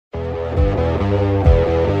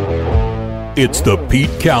It's the Pete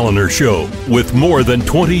Callender Show. With more than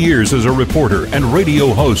 20 years as a reporter and radio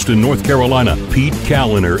host in North Carolina, Pete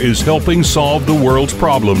Callender is helping solve the world's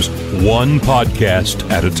problems one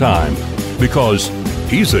podcast at a time. Because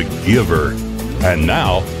he's a giver. And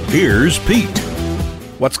now, here's Pete.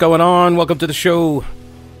 What's going on? Welcome to the show.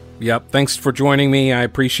 Yep, thanks for joining me. I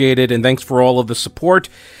appreciate it. And thanks for all of the support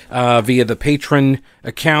via the Patreon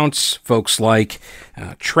accounts. Folks like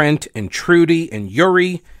Trent and Trudy and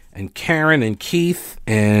Yuri and Karen and Keith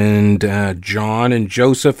and John and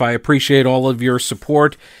Joseph. I appreciate all of your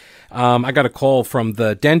support. I got a call from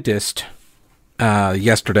the dentist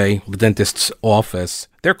yesterday, the dentist's office.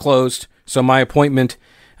 They're closed, so my appointment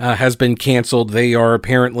has been canceled. They are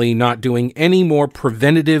apparently not doing any more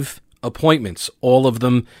preventative appointments. All of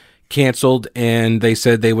them canceled, and they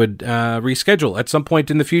said they would reschedule at some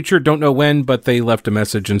point in the future. Don't know when, but they left a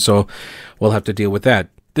message, and so we'll have to deal with that.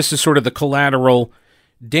 This is sort of the collateral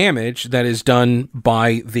damage that is done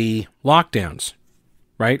by the lockdowns,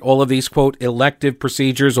 right? All of these, quote, elective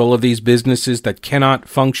procedures, all of these businesses that cannot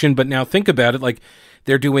function. But now think about it, like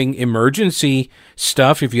they're doing emergency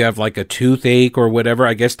stuff. If you have like a toothache or whatever,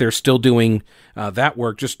 I guess they're still doing that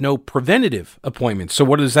work, just no preventative appointments. So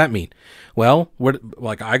what does that mean? Well,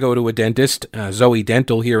 like I go to a dentist, Zoe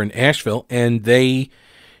Dental here in Asheville, and they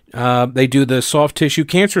do the soft tissue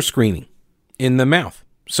cancer screening in the mouth.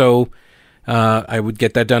 So I would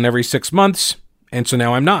get that done every 6 months, and so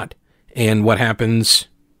now I'm not. And what happens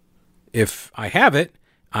if I have it?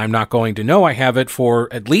 I'm not going to know I have it for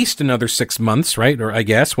at least another 6 months, right? Or I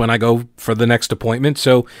guess when I go for the next appointment.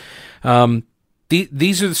 So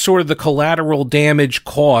these are sort of the collateral damage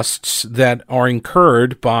costs that are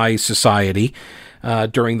incurred by society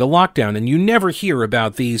during the lockdown. And you never hear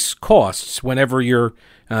about these costs whenever you're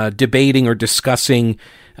debating or discussing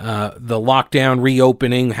the lockdown,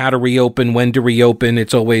 reopening, how to reopen, when to reopen.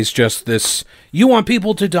 It's always just this, you want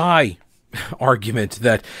people to die argument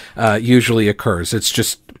that usually occurs. It's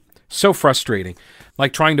just so frustrating.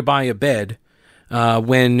 Like trying to buy a bed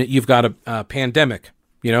when you've got a pandemic,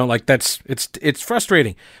 you know, like it's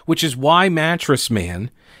frustrating, which is why Mattress Man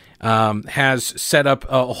has set up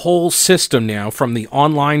a whole system now from the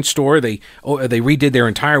online store. They redid their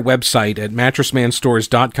entire website at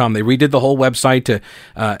mattressmanstores.com. They redid the whole website to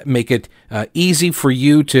make it easy for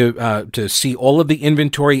you to see all of the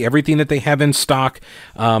inventory, everything that they have in stock,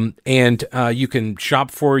 and you can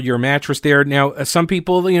shop for your mattress there. Now, some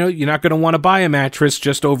people, you know, you're not going to want to buy a mattress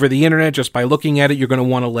just over the internet, just by looking at it. You're going to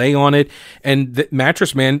want to lay on it, and the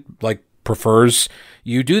Mattress Man, like, prefers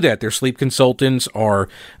you do that. Their sleep consultants are,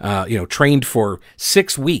 trained for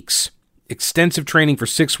 6 weeks, extensive training for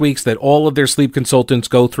 6 weeks that all of their sleep consultants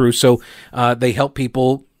go through. So they help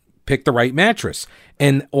people pick the right mattress.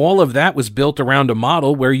 And all of that was built around a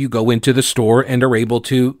model where you go into the store and are able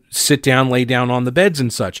to sit down, lay down on the beds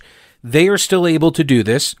and such. They are still able to do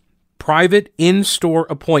this. Private in-store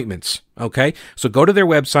appointments, okay? So go to their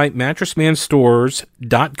website,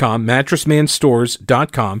 mattressmanstores.com,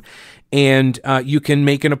 mattressmanstores.com, and you can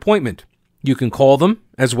make an appointment. You can call them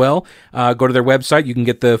as well. Go to their website. You can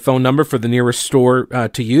get the phone number for the nearest store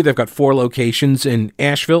to you. They've got 4 locations in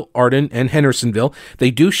Asheville, Arden, and Hendersonville. They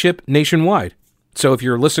do ship nationwide. So if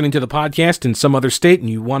you're listening to the podcast in some other state and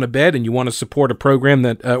you want a bed and you want to support a program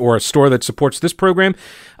that or a store that supports this program,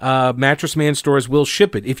 Mattress Man Stores will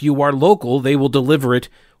ship it. If you are local, they will deliver it.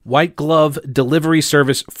 White glove delivery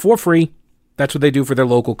service for free. That's what they do for their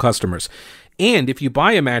local customers. And if you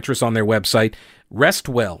buy a mattress on their website, Rest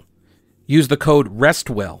Well. Use the code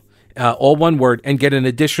RESTWELL, all one word, and get an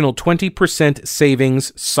additional 20%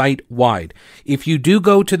 savings site-wide. If you do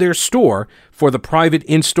go to their store for the private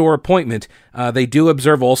in-store appointment, they do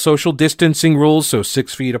observe all social distancing rules, so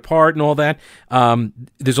 6 feet apart and all that.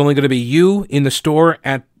 There's only going to be you in the store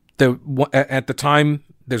at the time.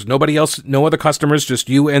 There's nobody else, no other customers, just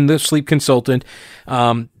you and the sleep consultant.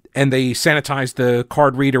 And they sanitize the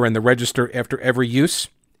card reader and the register after every use.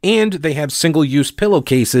 And they have single-use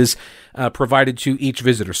pillowcases provided to each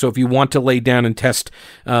visitor. So if you want to lay down and test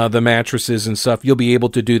the mattresses and stuff, you'll be able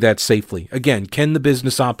to do that safely. Again, can the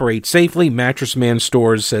business operate safely? Mattress Man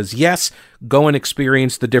Stores says yes. Go and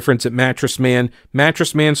experience the difference at Mattress Man.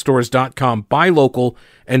 MattressManStores.com. Buy local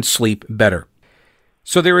and sleep better.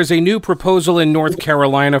 So there is a new proposal in North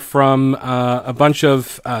Carolina from a bunch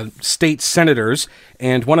of state senators,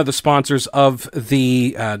 and one of the sponsors of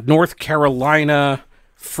the North Carolina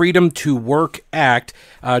Freedom to Work Act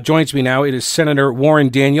joins me now. It is Senator Warren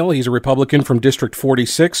Daniel. He's a Republican from District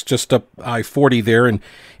 46, just up I-40 there in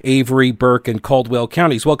Avery, Burke, and Caldwell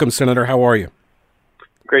counties. Welcome, Senator. How are you?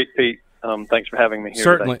 Great, Pete. Thanks for having me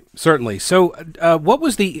here today. Certainly. So what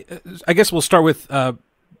was the, I guess we'll start with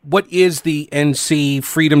what is the NC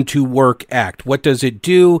Freedom to Work Act? What does it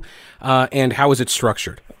do, and how is it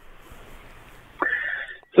structured?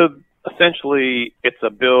 So essentially, it's a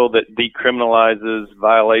bill that decriminalizes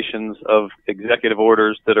violations of executive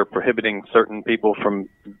orders that are prohibiting certain people from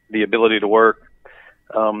the ability to work.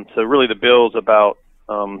 So really the bill's about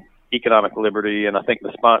economic liberty, and I think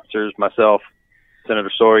the sponsors, myself,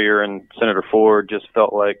 Senator Sawyer, and Senator Ford, just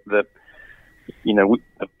felt like that,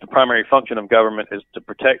 the primary function of government is to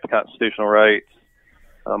protect constitutional rights,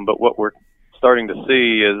 but what we're starting to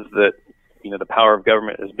see is that the power of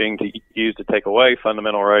government is being used to take away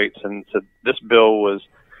fundamental rights. And so this bill was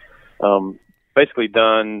basically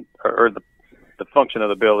done, or the function of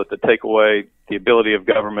the bill is to take away the ability of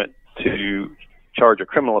government to charge a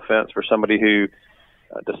criminal offense for somebody who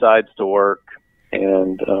decides to work,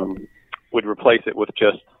 and would replace it with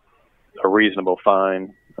just a reasonable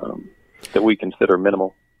fine that we consider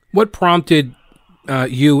minimal. What prompted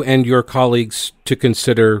you and your colleagues to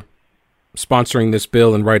consider sponsoring this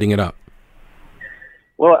bill and writing it up?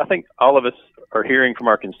 Well, I think all of us are hearing from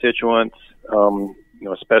our constituents,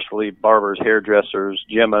 especially barbers, hairdressers,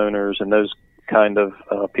 gym owners, and those kind of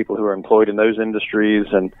people who are employed in those industries,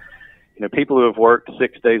 and people who have worked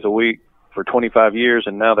 6 days a week for 25 years,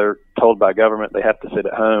 and now they're told by government they have to sit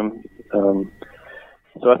at home.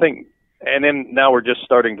 So I think, and then now we're just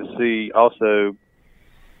starting to see also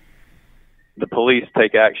the police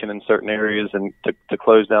take action in certain areas and to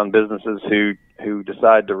close down businesses who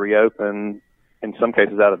decide to reopen, in some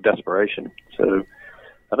cases out of desperation. So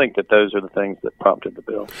I think that those are the things that prompted the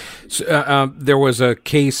bill. So, there was a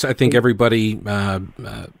case, I think everybody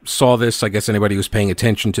saw this. I guess anybody who's paying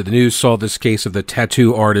attention to the news saw this case of the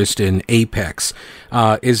tattoo artist in Apex.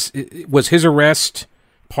 Was his arrest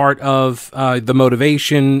part of the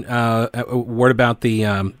motivation? What about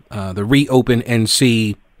the Reopen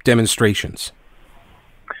NC demonstrations?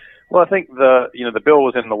 Well, I think the bill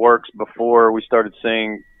was in the works before we started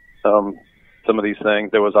seeing some of these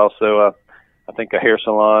things. There was also I think a hair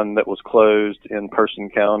salon that was closed in Person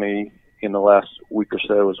County in the last week or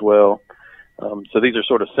so as well. So these are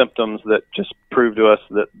sort of symptoms that just prove to us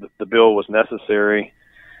that the bill was necessary.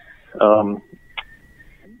 I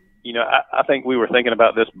think we were thinking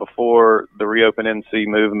about this before the Reopen NC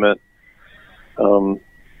movement. And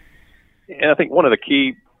I think one of the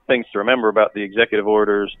key things to remember about the executive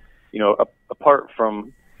orders, apart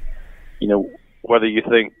from, whether you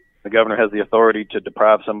think the governor has the authority to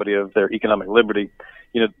deprive somebody of their economic liberty,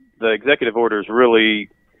 the executive orders really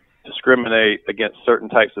discriminate against certain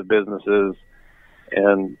types of businesses.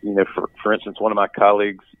 And, for instance, one of my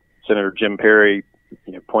colleagues, Senator Jim Perry,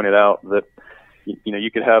 pointed out that,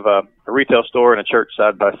 you could have a retail store and a church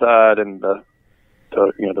side by side, and the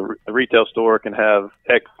retail store can have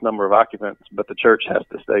X number of occupants, but the church has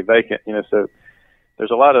to stay vacant. So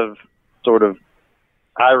there's a lot of sort of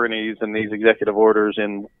ironies in these executive orders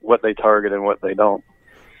in what they target and what they don't.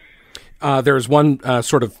 There's one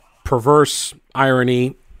sort of perverse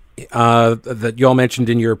irony that y'all mentioned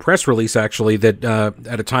in your press release, actually, that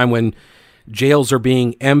at a time when jails are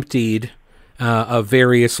being emptied of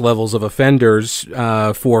various levels of offenders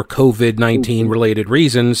for COVID-19 related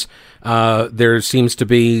reasons, there seems to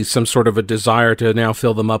be some sort of a desire to now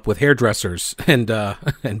fill them up with hairdressers and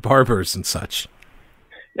barbers and such.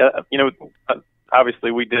 Yeah,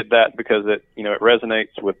 obviously we did that because it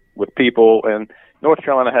resonates with people, and North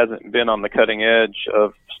Carolina hasn't been on the cutting edge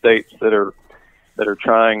of states that are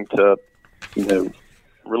trying to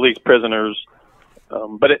release prisoners,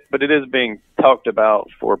 but it is being talked about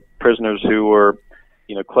for prisoners who are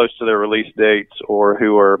close to their release dates or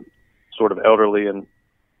who are sort of elderly and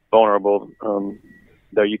vulnerable,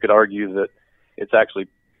 though you could argue that it's actually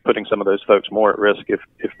putting some of those folks more at risk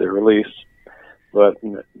if they're released. But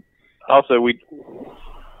also we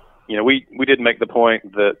did make the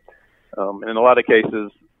point that in a lot of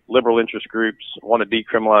cases, liberal interest groups want to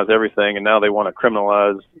decriminalize everything, and now they want to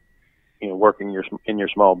criminalize, working in your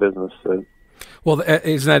small business. So. Well,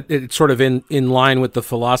 isn't that it's sort of in line with the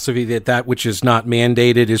philosophy that which is not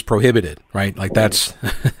mandated is prohibited, right? Like that's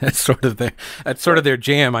sort of their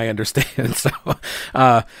jam, I understand. So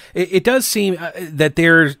it does seem that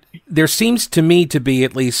there seems to me to be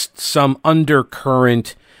at least some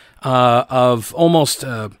undercurrent of almost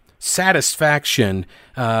satisfaction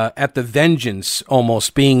at the vengeance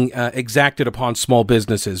almost being exacted upon small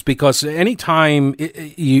businesses, because anytime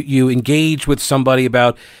you engage with somebody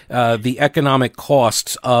about the economic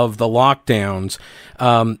costs of the lockdowns,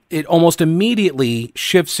 it almost immediately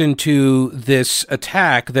shifts into this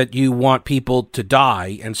attack that you want people to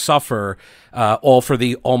die and suffer, all for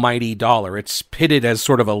the almighty dollar. It's pitted as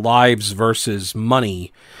sort of a lives versus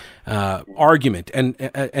money argument.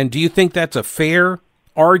 And do you think that's a fair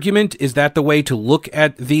argument? Is that the way to look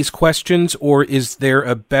at these questions, or is there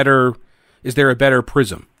a better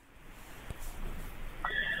prism?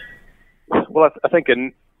 Well, I think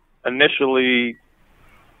initially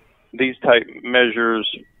these type measures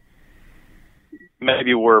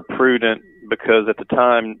maybe were prudent because at the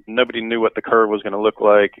time nobody knew what the curve was going to look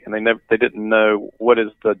like, and they didn't know what is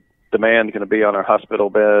the demand going to be on our hospital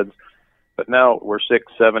beds. But now we're 6,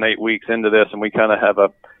 7, 8 weeks into this, and we kind of have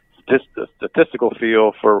a statistical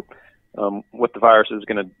feel for what the virus is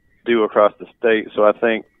going to do across the state. So I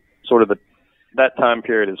think sort of that time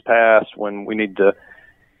period has passed when we need to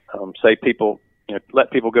say people,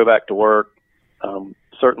 let people go back to work.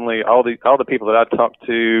 Certainly, all the people that I've talked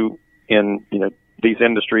to in these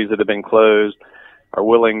industries that have been closed are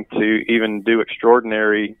willing to even do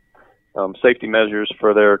extraordinary safety measures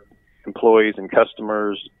for their employees and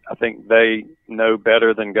customers. I think they know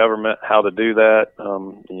better than government how to do that.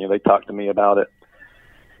 They talk to me about it.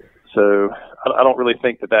 So I don't really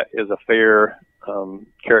think that is a fair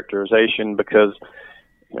characterization because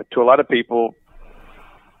to a lot of people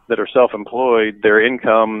that are self-employed, their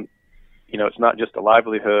income, it's not just a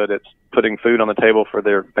livelihood. It's putting food on the table for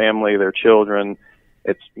their family, their children.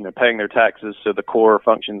 It's paying their taxes so the core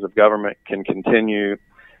functions of government can continue.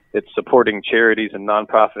 It's supporting charities and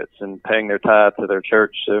nonprofits and paying their tithe to their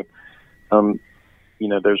church. So,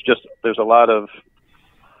 there's a lot of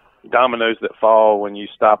dominoes that fall when you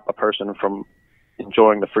stop a person from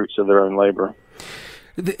enjoying the fruits of their own labor.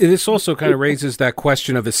 This also kind of raises that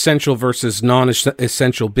question of essential versus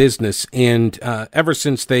non-essential business. And ever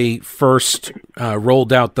since they first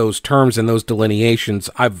rolled out those terms and those delineations,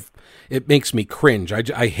 it makes me cringe.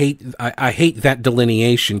 I hate that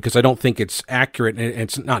delineation because I don't think it's accurate and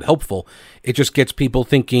it's not helpful. It just gets people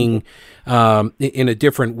thinking in a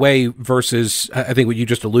different way versus, I think what you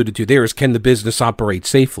just alluded to there is, can the business operate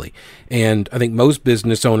safely? And I think most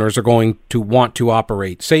business owners are going to want to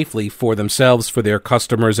operate safely for themselves, for their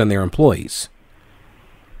customers, and their employees.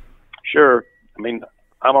 Sure. I mean,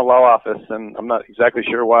 I'm a law office, and I'm not exactly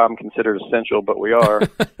sure why I'm considered essential, but we are.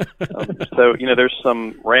 So, there's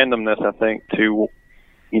some randomness, I think, to,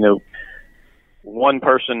 one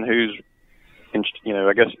person who's,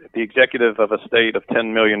 I guess, the executive of a state of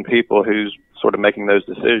 10 million people who's sort of making those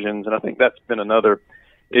decisions. And I think that's been another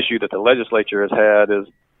issue that the legislature has had is,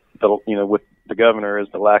 with the governor, is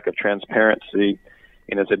the lack of transparency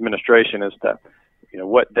in his administration as to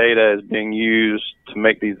what data is being used to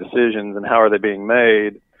make these decisions and how are they being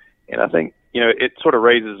made. And I think, it sort of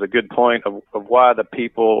raises a good point of why the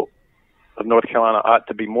people of North Carolina ought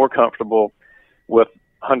to be more comfortable with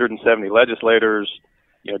 170 legislators,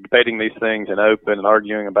 debating these things in open and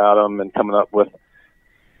arguing about them and coming up with,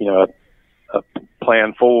 a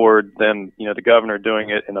plan forward than, the governor doing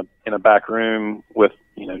it in a back room with,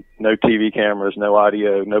 no TV cameras, no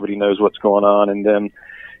audio, nobody knows what's going on. And then,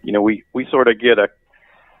 we sort of get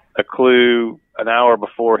a clue an hour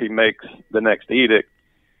before he makes the next edict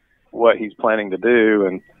what he's planning to do.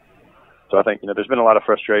 And so I think, there's been a lot of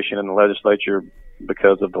frustration in the legislature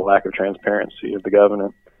because of the lack of transparency of the governor.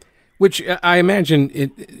 Which I imagine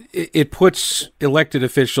it puts elected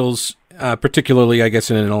officials, particularly, I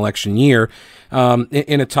guess, in an election year,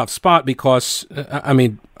 in a tough spot because,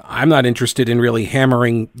 I'm not interested in really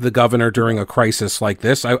hammering the governor during a crisis like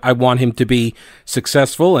this. I want him to be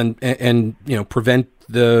successful and prevent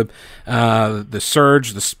the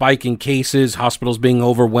surge, the spike in cases, hospitals being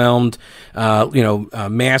overwhelmed,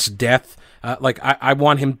 mass death. I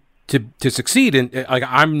want him to succeed, and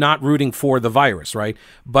I'm not rooting for the virus, right?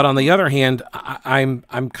 But on the other hand,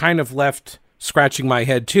 I'm kind of left scratching my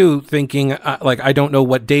head too, thinking I don't know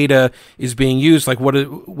what data is being used.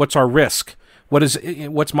 What's our risk?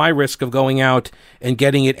 What's my risk of going out and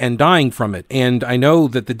getting it and dying from it? And I know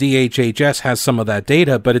that the DHHS has some of that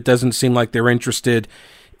data, but it doesn't seem like they're interested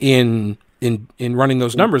in running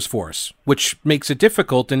those numbers for us, which makes it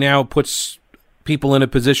difficult and now puts people in a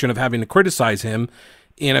position of having to criticize him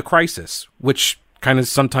in a crisis, which kind of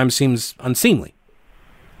sometimes seems unseemly.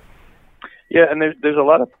 Yeah, and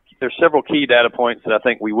there's several key data points that I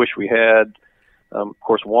think we wish we had. Of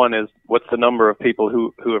course, one is what's the number of people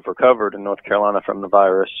who have recovered in North Carolina from the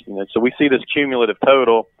virus. So we see this cumulative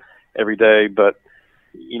total every day, but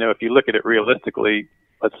if you look at it realistically,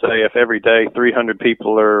 let's say if every day 300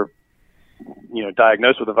 people are,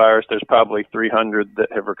 diagnosed with the virus, there's probably 300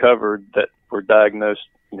 that have recovered that were diagnosed,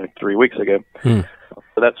 3 weeks ago. So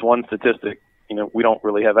that's one statistic, we don't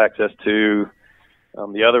really have access to.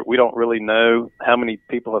 The other, we don't really know how many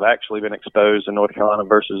people have actually been exposed in North Carolina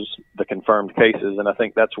versus the confirmed cases. And I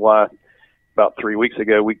think that's why about 3 weeks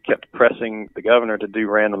ago, we kept pressing the governor to do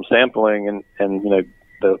random sampling and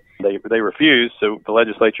they refused. So the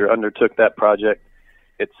legislature undertook that project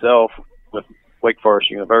itself with Wake Forest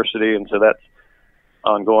University. And so that's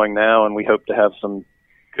ongoing now. And we hope to have some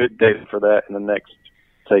good data for that in the next,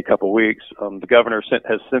 say, couple of weeks. The governor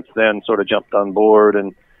has since then sort of jumped on board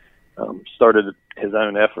and started his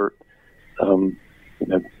own effort,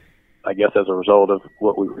 I guess as a result of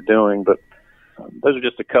what we were doing. But those are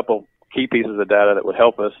just a couple key pieces of data that would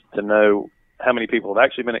help us to know how many people have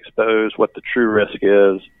actually been exposed, what the true risk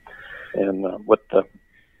is, and what the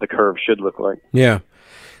curve should look like. Yeah.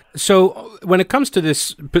 So when it comes to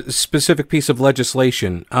this specific piece of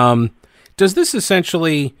legislation, does this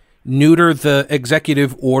essentially neuter the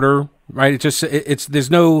executive order, right?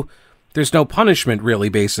 There's no punishment really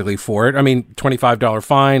basically for it. I mean, $25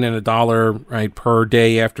 fine and $1 right per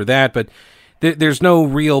day after that, but there's no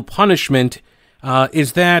real punishment.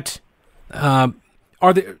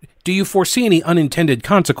 Do you foresee any unintended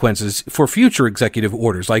consequences for future executive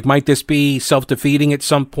orders? Like, might this be self-defeating at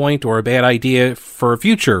some point or a bad idea for a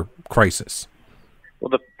future crisis? Well,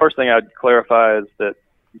 the first thing I'd clarify is that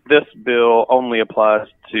this bill only applies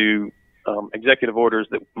to executive orders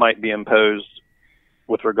that might be imposed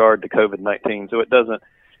with regard to COVID-19. So it doesn't,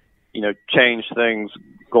 change things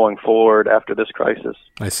going forward after this crisis.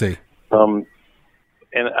 I see. And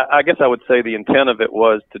I guess I would say the intent of it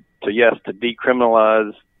was to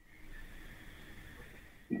decriminalize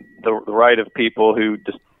the right of people who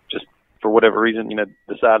just for whatever reason,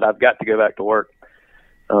 decide I've got to go back to work.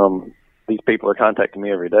 These people are contacting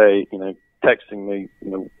me every day, texting me,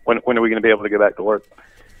 when are we going to be able to go back to work?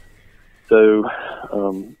 So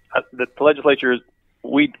the legislature,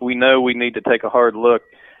 we know we need to take a hard look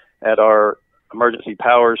at our emergency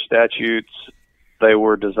powers statutes. They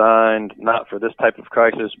were designed not for this type of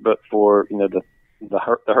crisis, but for the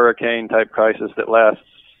hurricane type crisis that lasts,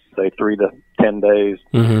 say, 3 to 10 days.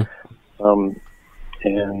 Mm-hmm.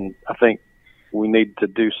 And I think we need to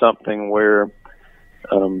do something where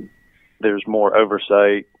there's more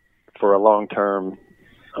oversight for a long-term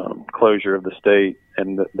closure of the state,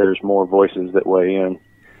 and that there's more voices that weigh in.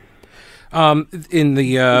 In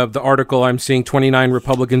the article, I'm seeing 29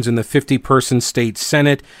 Republicans in the 50-person state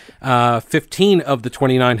Senate. 15 of the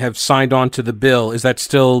 29 have signed on to the bill. Is that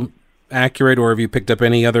still accurate, or have you picked up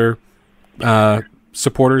any other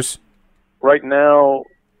supporters? Right now,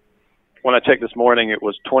 when I checked this morning, it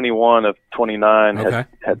was 21 of 29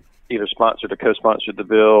 had either sponsored or co-sponsored the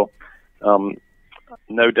bill.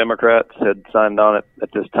 No Democrats had signed on it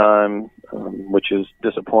at this time, which is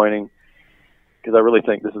disappointing, because I really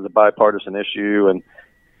think this is a bipartisan issue. And,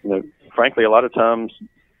 frankly, a lot of times,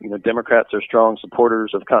 Democrats are strong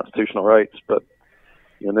supporters of constitutional rights, but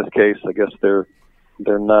in this case, I guess they're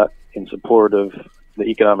not in support of the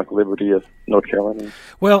economic liberty of North Carolina.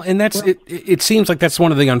 Well, and it seems like that's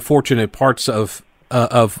one of the unfortunate parts of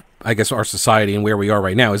I guess our society and where we are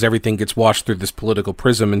right now, is everything gets washed through this political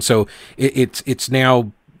prism, and so it's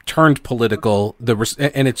now turned political.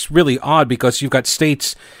 And it's really odd because you've got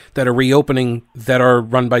states that are reopening that are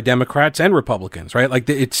run by Democrats and Republicans, right? Like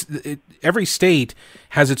every state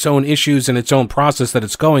has its own issues and its own process that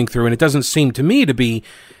it's going through, and it doesn't seem to me to be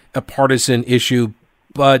a partisan issue.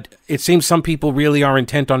 But it seems some people really are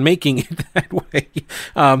intent on making it that way.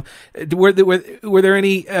 Were there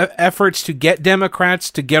any efforts to get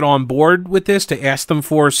Democrats to get on board with this, to ask them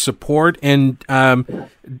for support? And I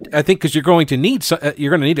think because you're going to need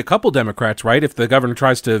a couple Democrats, right, if the governor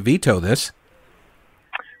tries to veto this.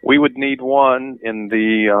 We would need one in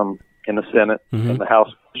the Senate, mm-hmm. and the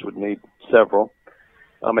House would need several.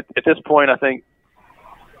 At this point, I think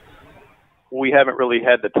we haven't really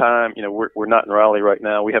had the time. We're not in Raleigh right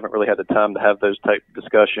now. We haven't really had the time to have those type of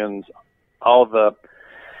discussions. All of the,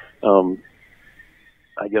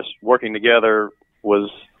 I guess, working together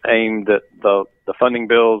was aimed at the funding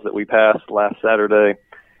bills that we passed last Saturday.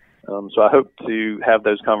 So I hope to have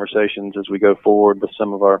those conversations as we go forward with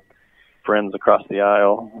some of our friends across the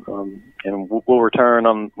aisle. And we'll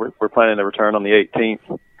return we're planning to return on the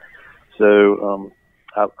 18th. So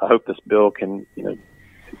I hope this bill can,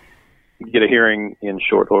 get a hearing in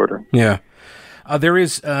short order. Yeah. There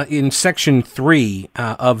is, in Section 3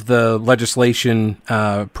 of the legislation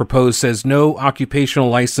proposed, says no occupational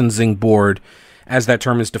licensing board, as that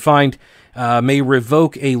term is defined, may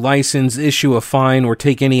revoke a license, issue a fine, or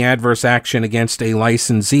take any adverse action against a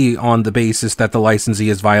licensee on the basis that the licensee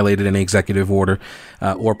has violated an executive order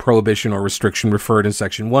or prohibition or restriction referred in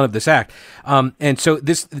Section 1 of this Act. And so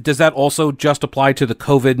does that also just apply to the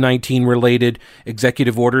COVID-19 related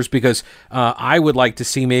executive orders? Because I would like to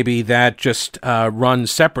see maybe that just run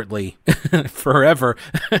separately forever.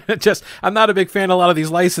 I'm not a big fan of a lot of these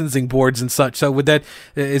licensing boards and such. So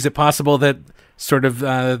is it possible that sort of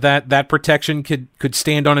that protection could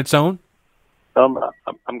stand on its own?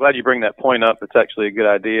 I'm glad you bring that point up. It's actually a good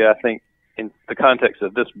idea. I think in the context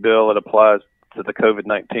of this bill, it applies to the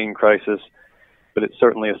COVID-19 crisis, but it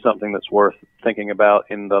certainly is something that's worth thinking about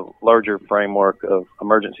in the larger framework of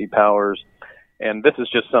emergency powers. And this is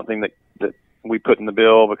just something that we put in the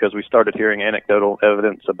bill because we started hearing anecdotal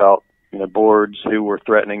evidence about boards who were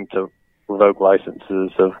threatening to revoke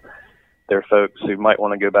licenses of their folks who might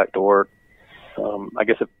want to go back to work. I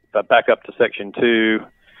guess if I back up to Section 2,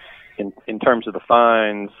 in terms of the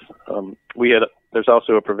fines, there's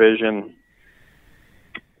also a provision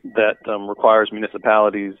that requires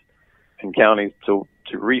municipalities and counties to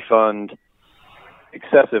refund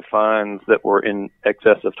excessive fines that were in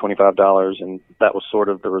excess of $25, and that was sort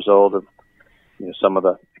of the result of some of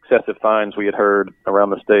the excessive fines we had heard around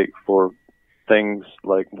the state for things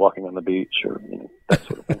like walking on the beach or that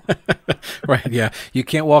sort of thing. Right, yeah. You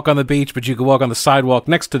can't walk on the beach, but you can walk on the sidewalk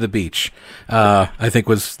next to the beach, I think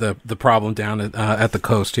was the problem down at the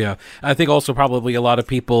coast, yeah. I think also probably a lot of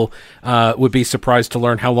people would be surprised to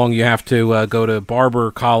learn how long you have to go to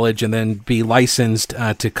barber college and then be licensed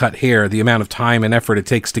to cut hair, the amount of time and effort it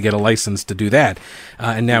takes to get a license to do that.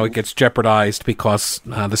 And now it gets jeopardized because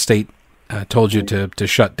the state told you to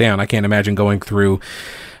shut down. I can't imagine going through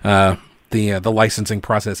the licensing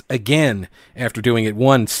process again after doing it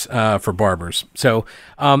once for barbers. So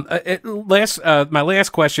my last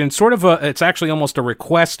question, it's actually almost a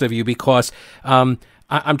request of you because I'm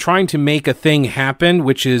trying to make a thing happen,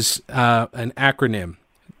 which is an acronym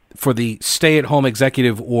for the Stay-at-Home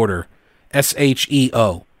Executive Order,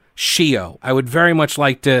 SHEO. SHEO. I would very much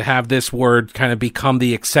like to have this word kind of become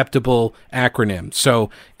the acceptable acronym. So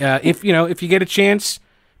if you get a chance,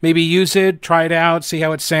 maybe use it, try it out, see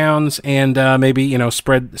how it sounds, and maybe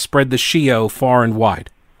spread the SHEO far and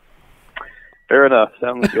wide. Fair enough.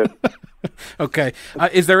 Sounds good. Okay.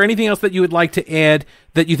 Is there anything else that you would like to add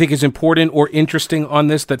that you think is important or interesting on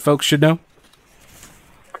this that folks should know?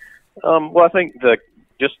 Well, I think the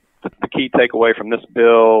key takeaway from this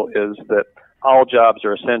bill is that all jobs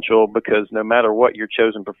are essential because no matter what your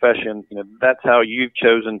chosen profession, that's how you've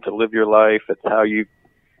chosen to live your life. It's how you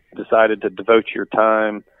decided to devote your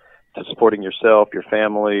time to supporting yourself, your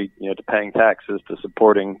family, to paying taxes, to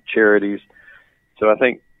supporting charities. So I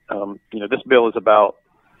think, this bill is about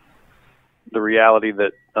the reality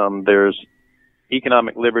that there's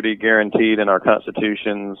economic liberty guaranteed in our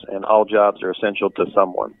constitutions and all jobs are essential to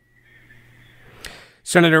someone.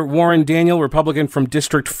 Senator Warren Daniel, Republican from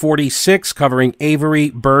District 46, covering Avery,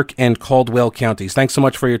 Burke, and Caldwell counties. Thanks so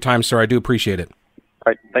much for your time, sir. I do appreciate it.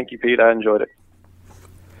 All right. Thank you, Pete. I enjoyed it.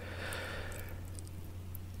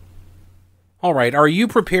 All right. Are you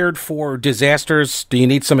prepared for disasters? Do you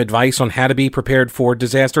need some advice on how to be prepared for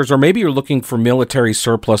disasters? Or maybe you're looking for military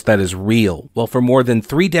surplus that is real. Well, for more than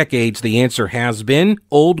 3 decades, the answer has been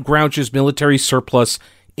Old Grouch's Military Surplus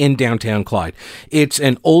in downtown Clyde. It's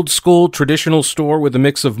an old school traditional store with a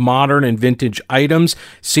mix of modern and vintage items.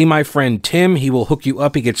 See my friend Tim. He will hook you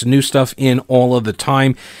up. He gets new stuff in all of the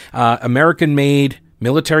time. American made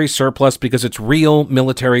military surplus because it's real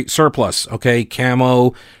military surplus, okay?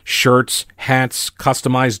 Camo, shirts, hats,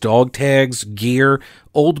 customized dog tags, gear,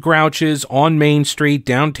 Old Grouch's on Main Street,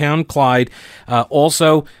 downtown Clyde.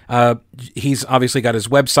 Also, he's obviously got his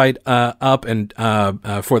website up and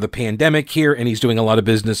for the pandemic here, and he's doing a lot of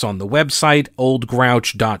business on the website,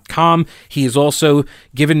 oldgrouch.com. He has also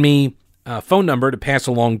given me a phone number to pass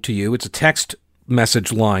along to you. It's a text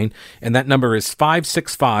message line, and that number is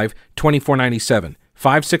 565-2497.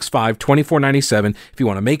 565-2497. If you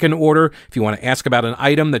want to make an order, if you want to ask about an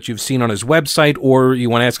item that you've seen on his website, or you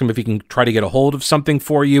want to ask him if he can try to get a hold of something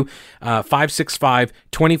for you,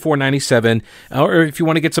 565-2497. Or if you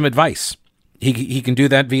want to get some advice, he can do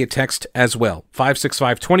that via text as well.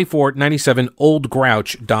 565-2497,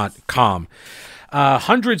 oldgrouch.com.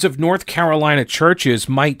 Hundreds of North Carolina churches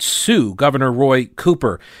might sue Governor Roy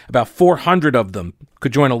Cooper. About 400 of them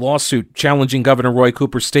could join a lawsuit challenging Governor Roy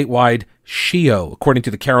Cooper's statewide SHEO. According to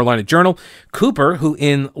the Carolina Journal, Cooper, who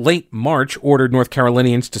in late March ordered North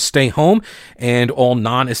Carolinians to stay home and all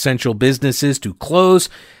non-essential businesses to close,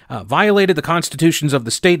 violated the constitutions of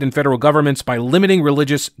the state and federal governments by limiting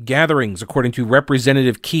religious gatherings, according to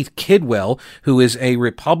Representative Keith Kidwell, who is a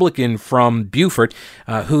Republican from Beaufort,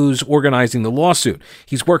 who's organizing the lawsuit.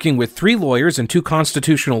 He's working with 3 lawyers and 2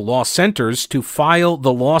 constitutional law centers to file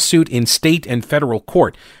the lawsuit in state and federal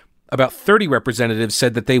court. About 30 representatives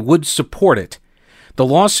said that they would support it. The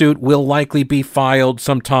lawsuit will likely be filed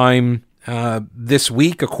sometime this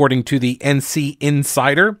week, according to the NC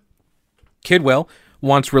Insider. Kidwell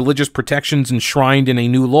wants religious protections enshrined in a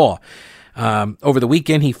new law. Over the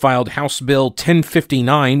weekend, he filed House Bill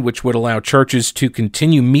 1059, which would allow churches to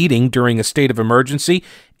continue meeting during a state of emergency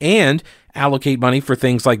and allocate money for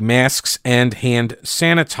things like masks and hand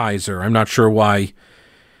sanitizer. I'm not sure why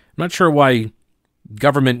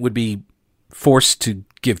government would be forced to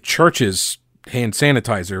give churches hand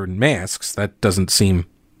sanitizer and masks. That doesn't seem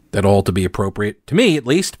at all to be appropriate, to me at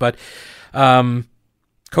least, but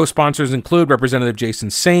co-sponsors include Representative Jason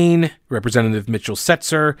Sain, Representative Mitchell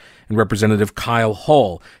Setzer, and Representative Kyle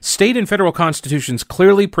Hall. State and federal constitutions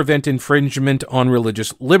clearly prevent infringement on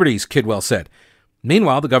religious liberties, Kidwell said.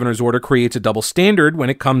 Meanwhile, the governor's order creates a double standard when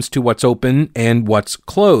it comes to what's open and what's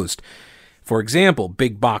closed. For example,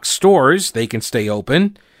 big box stores, they can stay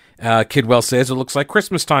open. Kidwell says it looks like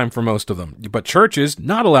Christmas time for most of them. But churches,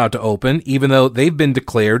 not allowed to open, even though they've been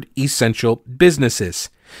declared essential businesses.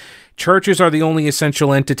 Churches are the only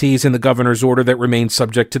essential entities in the governor's order that remain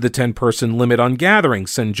subject to the 10-person limit on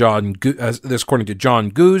gatherings. And this according to John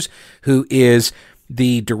Goose, who is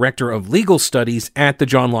the director of legal studies at the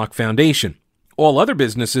John Locke Foundation. All other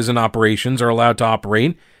businesses and operations are allowed to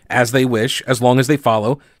operate as they wish, as long as they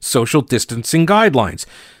follow social distancing guidelines.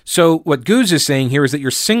 So what Goose is saying here is that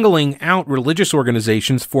you're singling out religious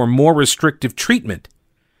organizations for more restrictive treatment.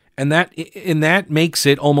 And that makes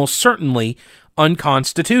it almost certainly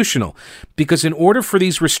unconstitutional, because in order for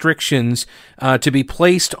these restrictions to be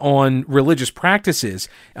placed on religious practices,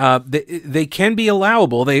 they can be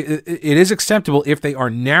allowable. It is acceptable if they are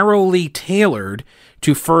narrowly tailored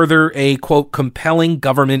to further a, quote, compelling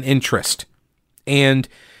government interest. And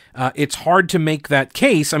it's hard to make that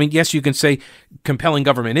case. I mean, yes, you can say compelling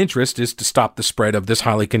government interest is to stop the spread of this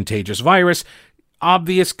highly contagious virus.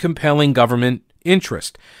 Obvious compelling government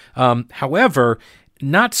interest. However,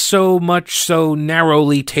 not so much so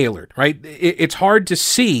narrowly tailored, right? It's hard to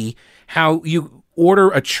see how you order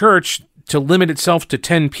a church to limit itself to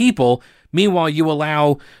 10 people. Meanwhile, you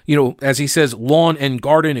allow, as he says, lawn and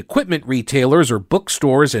garden equipment retailers or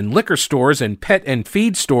bookstores and liquor stores and pet and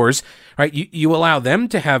feed stores, right? You allow them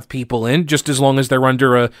to have people in just as long as they're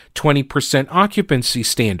under a 20% occupancy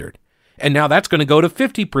standard. And now that's going to go to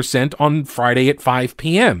 50% on Friday at 5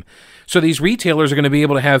 p.m. So these retailers are going to be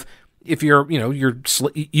able to have, if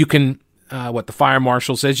you can, what the fire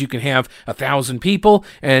marshal says, you can have 1,000 people,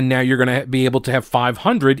 and now you're going to be able to have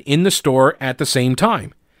 500 in the store at the same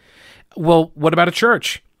time. Well, what about a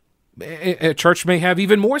church? A church may have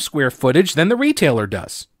even more square footage than the retailer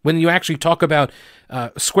does. When you actually talk about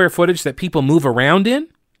square footage that people move around in,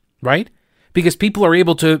 right? Because people are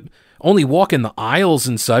able to only walk in the aisles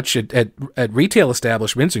and such at retail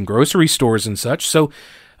establishments and grocery stores and such. So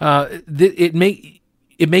it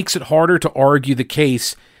makes it harder to argue the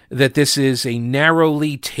case that this is a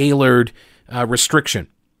narrowly tailored restriction,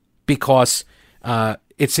 because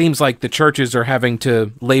it seems like the churches are having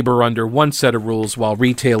to labor under one set of rules while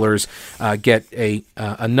retailers get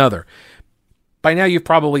another. By now, you've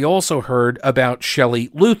probably also heard about Shelley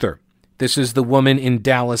Luther. This is the woman in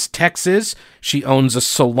Dallas, Texas. She owns a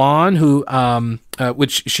salon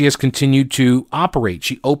which she has continued to operate.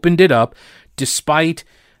 She opened it up despite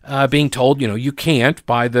being told, you can't,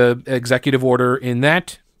 by the executive order in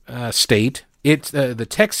that state. It's the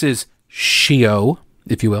Texas SHEO,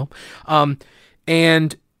 if you will.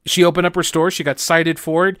 And she opened up her store. She got cited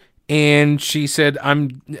for it. And she said,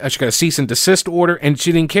 she got a cease and desist order, and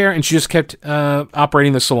she didn't care. And she just kept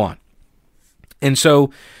operating the salon. And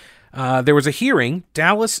so there was a hearing.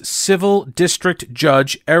 Dallas Civil District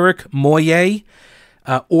Judge Eric Moyer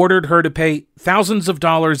ordered her to pay thousands of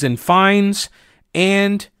dollars in fines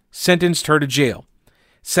and sentenced her to jail,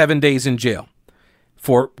 7 days in jail,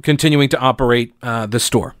 for continuing to operate the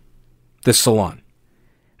store, the salon.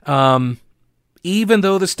 Even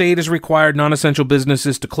though the state has required non-essential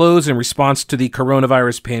businesses to close in response to the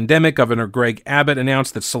coronavirus pandemic, Governor Greg Abbott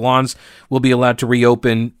announced that salons will be allowed to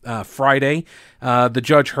reopen Friday. The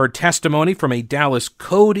judge heard testimony from a Dallas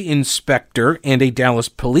code inspector and a Dallas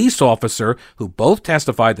police officer who both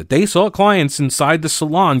testified that they saw clients inside the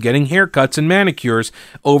salon getting haircuts and manicures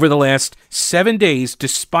over the last 7 days,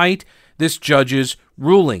 despite this judge's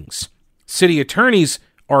rulings. City attorneys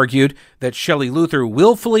argued that Shelley Luther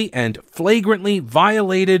willfully and flagrantly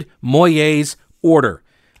violated Moyet's order.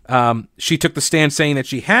 She took the stand saying that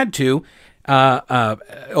she had to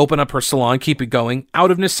open up her salon, keep it going, out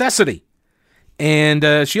of necessity.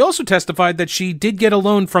 And she also testified that she did get a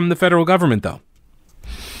loan from the federal government, though.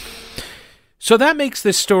 So that makes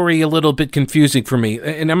this story a little bit confusing for me.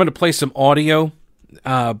 And I'm going to play some audio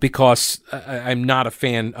because I'm not a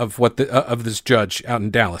fan of of this judge out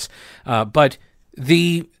in Dallas. But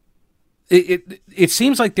it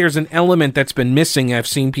seems like there's an element that's been missing. I've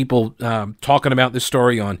seen people talking about this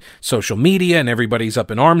story on social media, and everybody's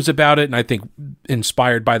up in arms about it. And I think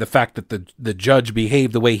inspired by the fact that the judge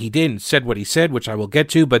behaved the way he did and said what he said, which I will get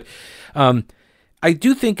to. But I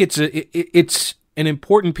do think it's an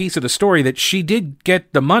important piece of the story that she did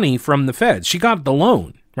get the money from the feds. She got the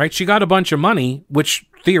loan, right? She got a bunch of money, which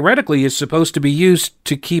theoretically is supposed to be used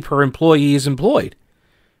to keep her employees employed.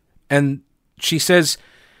 And she says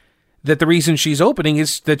that the reason she's opening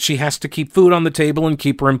is that she has to keep food on the table and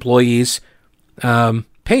keep her employees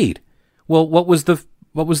paid. Well, what was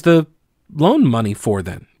the loan money for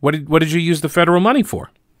then? What did you use the federal money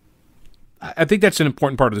for? I think that's an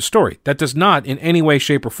important part of the story. That does not in any way,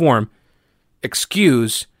 shape, or form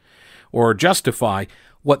excuse or justify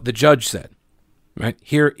what the judge said. Right?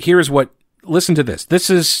 Here's what. Listen to this.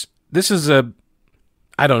 This is a.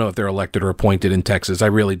 I don't know if they're elected or appointed in Texas. I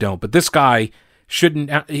really don't. But this guy should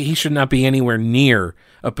not be anywhere near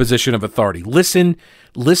a position of authority. Listen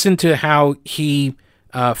to how he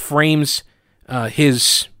frames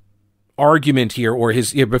his argument here, or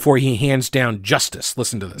before he hands down justice.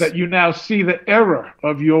 Listen to this. That you now see the error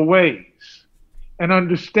of your ways and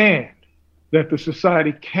understand that the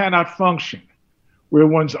society cannot function where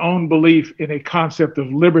one's own belief in a concept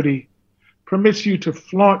of liberty permits you to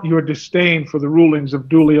flaunt your disdain for the rulings of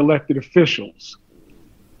duly elected officials.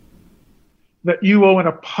 That you owe an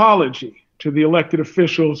apology to the elected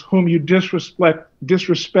officials whom you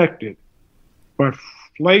disrespected by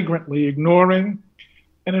flagrantly ignoring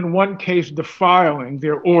and in one case defiling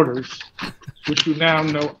their orders, which you now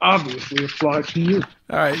know obviously apply to you.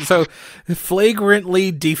 All right, so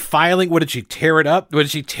flagrantly defiling, what did she tear it up?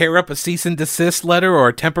 Did she tear up a cease and desist letter or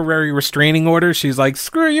a temporary restraining order? She's like,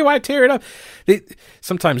 screw you, I tear it up.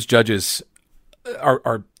 Sometimes judges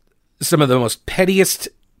are some of the most pettiest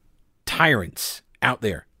tyrants out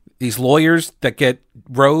there. These lawyers that get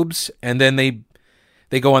robes and then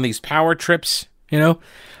they go on these power trips, you know?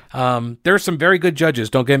 There are some very good judges,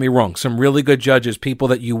 don't get me wrong. Some really good judges, people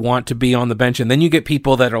that you want to be on the bench. And then you get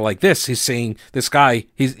people that are like this. He's saying, this guy,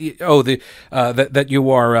 that you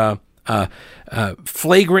are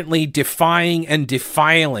flagrantly defying and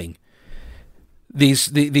defiling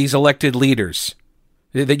these elected leaders.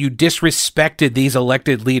 That you disrespected these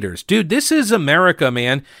elected leaders. Dude, this is America,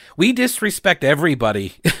 man. We disrespect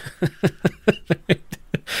everybody.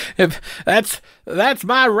 If that's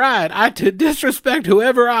my right. I to disrespect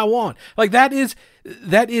whoever I want. Like that is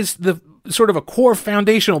the sort of a core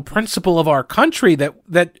foundational principle of our country,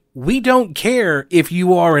 that we don't care if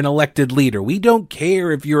you are an elected leader. We don't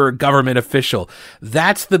care if you're a government official.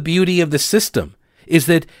 That's the beauty of the system, is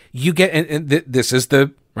that you get, and this is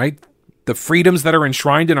the freedoms that are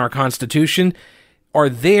enshrined in our Constitution are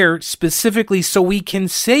there specifically so we can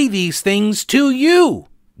say these things to you,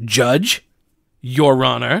 Judge, Your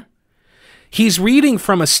Honor. He's reading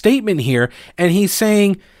from a statement here, and he's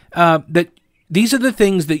saying that these are the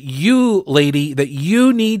things that you, lady, that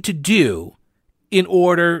you need to do in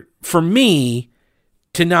order for me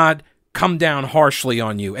to not come down harshly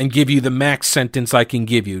on you and give you the max sentence I can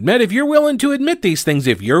give you. Man, if you're willing to admit these things,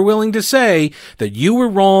 if you're willing to say that you were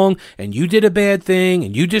wrong and you did a bad thing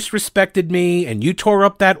and you disrespected me and you tore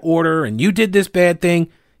up that order and you did this bad thing,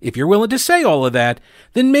 if you're willing to say all of that,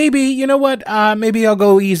 then maybe, you know what, maybe I'll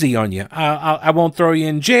go easy on you. I won't throw you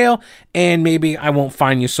in jail, and maybe I won't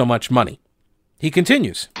fine you so much money. He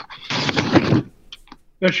continues.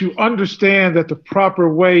 That you understand that the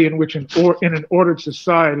proper way in which in an ordered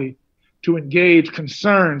society to engage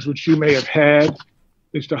concerns which you may have had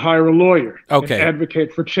is to hire a lawyer and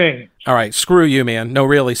advocate for change. All right, screw you, man. No,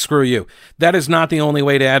 really, screw you. That is not the only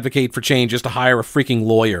way to advocate for change, is to hire a freaking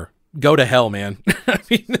lawyer. Go to hell, man. I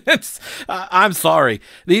mean, I'm sorry.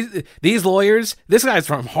 These lawyers, this guy's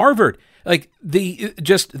from Harvard. Like, the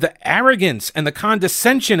arrogance and the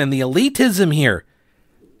condescension and the elitism here.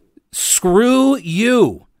 Screw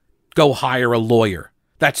you. Go hire a lawyer.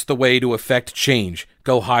 That's the way to affect change.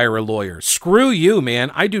 Go hire a lawyer. Screw you, man.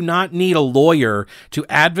 I do not need a lawyer to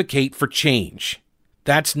advocate for change.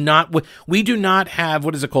 That's not what we do not have.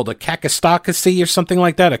 What is it called? A kakistocracy or something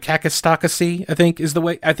like that? A kakistocracy, I think, is the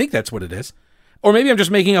way. I think that's what it is. Or maybe I'm just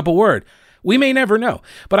making up a word. We may never know.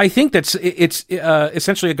 But I think it's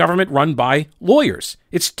essentially a government run by lawyers.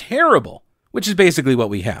 It's terrible, which is basically what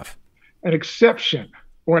we have. An exception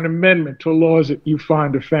or an amendment to laws that you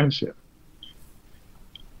find offensive,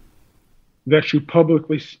 that you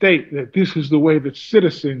publicly state that this is the way that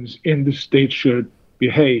citizens in the state should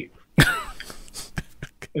behave.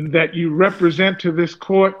 And that you represent to this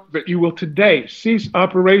court that you will today cease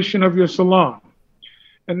operation of your salon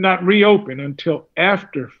and not reopen until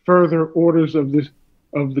after further orders of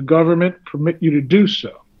the government permit you to do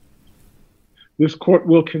so. This court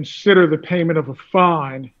will consider the payment of a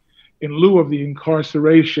fine in lieu of the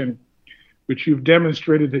incarceration which you've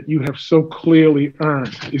demonstrated that you have so clearly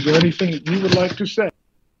earned. Is there anything that you would like to say?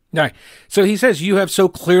 All right. So he says, you have so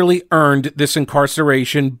clearly earned this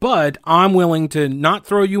incarceration, but I'm willing to not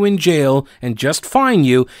throw you in jail and just fine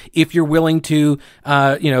you if you're willing to,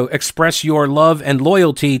 express your love and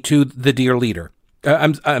loyalty to the dear leader.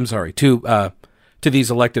 I'm sorry, to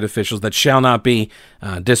these elected officials that shall not be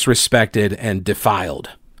disrespected and defiled.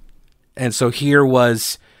 And so here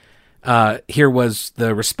was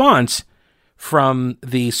the response from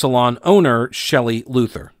the salon owner, Shelley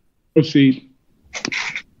Luther. Proceed.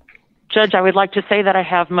 Judge, I would like to say that I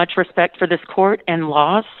have much respect for this court and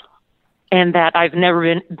laws, and that I've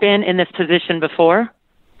never been in this position before,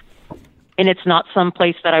 and it's not some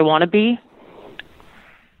place that I want to be.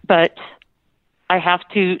 But I have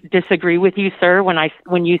to disagree with you, sir,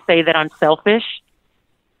 when you say that I'm selfish,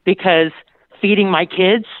 because feeding my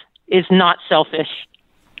kids is not selfish.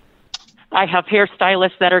 I have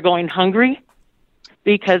hairstylists that are going hungry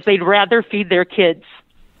because they'd rather feed their kids.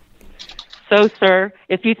 So, sir,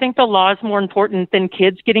 if you think the law is more important than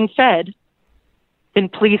kids getting fed, then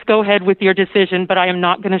please go ahead with your decision, but I am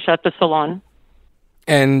not going to shut the salon.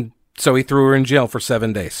 And so he threw her in jail for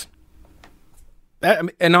 7 days.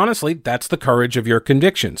 And honestly, that's the courage of your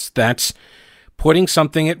convictions. That's putting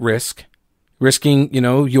something at risk, risking,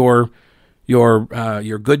 your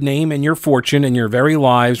good name and your fortune and your very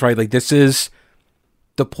lives, right? Like, this is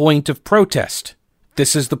the point of protest.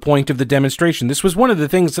 This is the point of the demonstration. This was one of the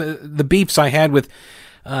things, the beefs I had with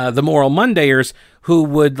the Moral Mondayers, who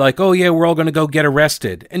would like, oh yeah, we're all going to go get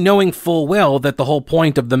arrested. And knowing full well that the whole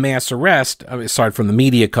point of the mass arrest, aside from the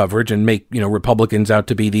media coverage and make, Republicans out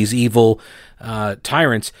to be these evil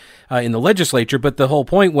tyrants in the legislature, but the whole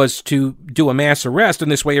point was to do a mass arrest, and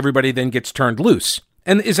this way everybody then gets turned loose.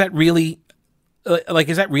 And is that really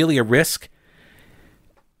a risk?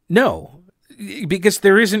 No. Because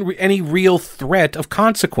there isn't any real threat of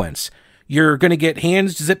consequence. You're going to get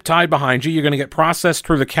hands zip-tied behind you. You're going to get processed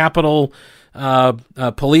through the Capitol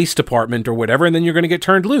Police Department or whatever, and then you're going to get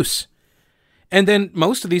turned loose. And then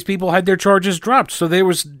most of these people had their charges dropped, so there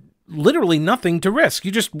was literally nothing to risk.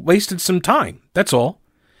 You just wasted some time. That's all.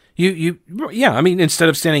 Instead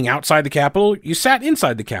of standing outside the Capitol, you sat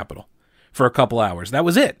inside the Capitol for a couple hours. That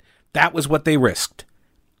was it. That was what they risked.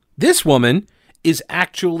 This woman is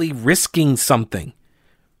actually risking something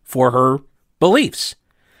for her beliefs.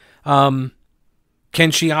 Can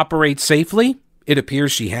she operate safely? It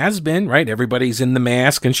appears she has been, right? Everybody's in the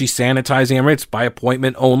mask and she's sanitizing them. It's by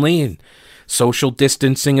appointment only and social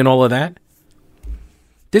distancing and all of that.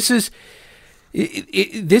 This has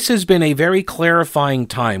been a very clarifying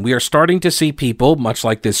time. We are starting to see people, much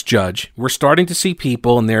like this judge, we're starting to see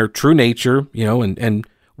people in their true nature, and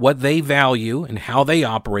what they value and how they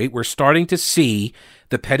operate. We're starting to see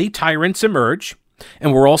the petty tyrants emerge,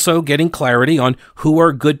 and we're also getting clarity on who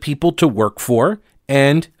are good people to work for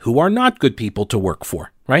and who are not good people to work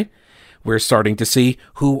for, right? We're starting to see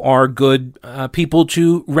who are good people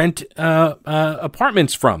to rent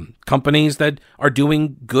apartments from, companies that are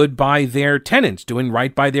doing good by their tenants, doing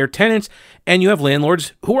right by their tenants, and you have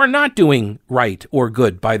landlords who are not doing right or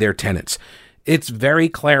good by their tenants. It's very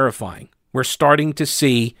clarifying. We're starting to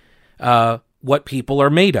see what people are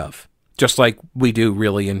made of, just like we do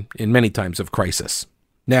really in many times of crisis.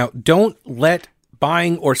 Now, don't let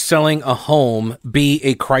buying or selling a home be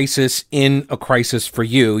a crisis in a crisis for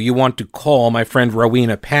you. You want to call my friend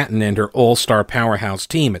Rowena Patton and her All-Star Powerhouse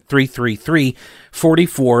team at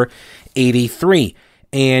 333-4483.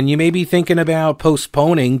 And you may be thinking about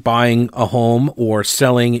postponing buying a home or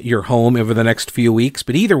selling your home over the next few weeks.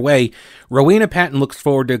 But either way, Rowena Patton looks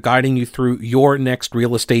forward to guiding you through your next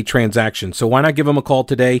real estate transaction. So why not give them a call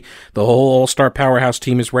today? The whole All-Star Powerhouse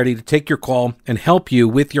team is ready to take your call and help you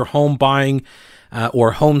with your home buying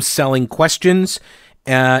or home selling questions.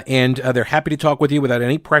 And they're happy to talk with you without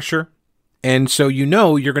any pressure. And so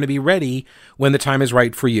you're going to be ready when the time is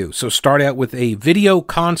right for you. So start out with a video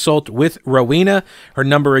consult with Rowena. Her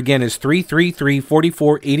number again is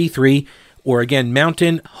 333-4483, or again,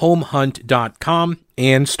 mountainhomehunt.com,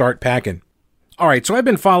 and start packing. All right, so I've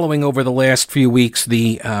been following over the last few weeks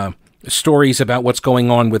the stories about what's going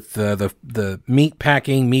on with the meat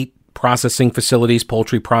packing, meat processing facilities,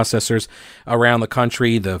 poultry processors around the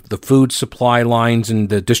country, the food supply lines and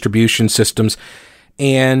the distribution systems.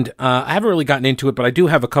 And I haven't really gotten into it, but I do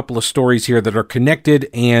have a couple of stories here that are connected,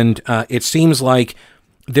 and it seems like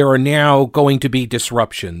there are now going to be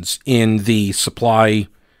disruptions in the supply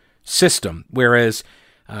system, whereas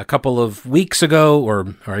a couple of weeks ago,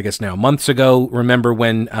 or I guess now months ago, remember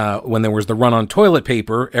when there was the run on toilet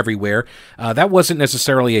paper everywhere, that wasn't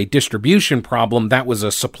necessarily a distribution problem, that was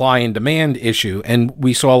a supply and demand issue, and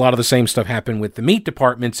we saw a lot of the same stuff happen with the meat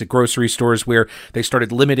departments at grocery stores where they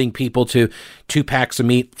started limiting people to 2 packs of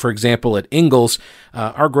meat, for example, at Ingles,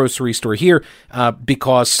 our grocery store here,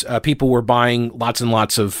 because people were buying lots and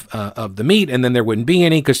lots of the meat, and then there wouldn't be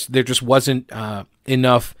any because there just wasn't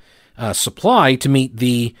enough supply to meet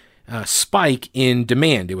the spike in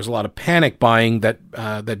demand. It was a lot of panic buying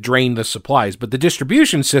that drained the supplies, but the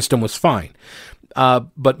distribution system was fine.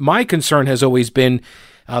 But my concern has always been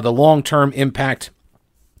the long-term impact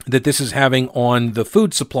that this is having on the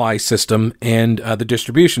food supply system and the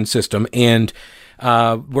distribution system. And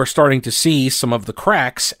we're starting to see some of the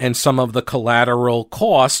cracks and some of the collateral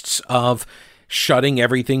costs of shutting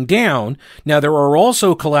everything down. Now, there are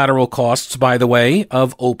also collateral costs, by the way,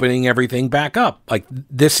 of opening everything back up. Like,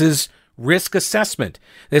 this is risk assessment.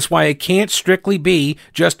 That's why it can't strictly be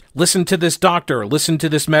just listen to this doctor, listen to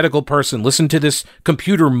this medical person, listen to this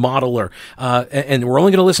computer modeler, and we're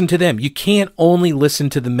only going to listen to them. You can't only listen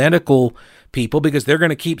to the medical people because they're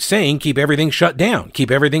going to keep saying, keep everything shut down, keep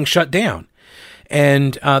everything shut down.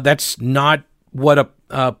 And that's not what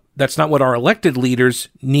our elected leaders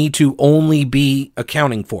need to only be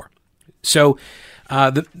accounting for. So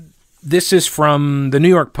this is from the New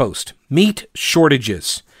York Post. Meat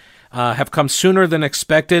shortages have come sooner than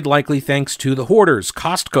expected, likely thanks to the hoarders.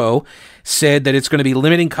 Costco said that it's going to be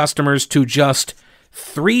limiting customers to just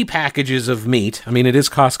 3 packages of meat. I mean, it is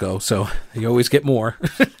Costco, so you always get more.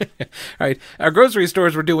 Right? Our grocery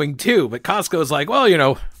stores were doing 2, but Costco's like,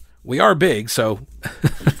 well, we are big, so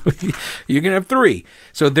you can have 3.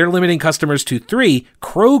 So they're limiting customers to 3.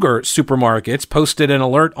 Kroger supermarkets posted an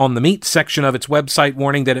alert on the meat section of its website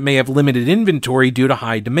warning that it may have limited inventory due to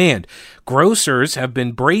high demand. Grocers have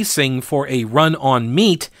been bracing for a run on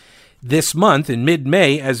meat this month in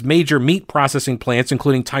mid-May as major meat processing plants,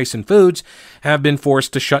 including Tyson Foods, have been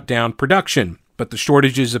forced to shut down production. But the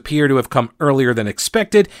shortages appear to have come earlier than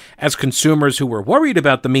expected, as consumers who were worried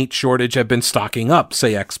about the meat shortage have been stocking up,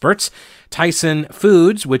 say experts. Tyson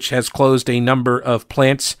Foods, which has closed a number of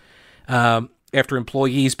plants after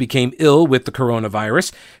employees became ill with the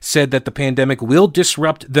coronavirus, said that the pandemic will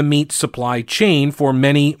disrupt the meat supply chain for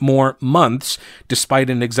many more months, despite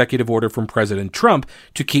an executive order from President Trump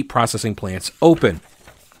to keep processing plants open.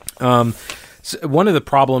 So one of the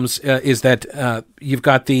problems is that you've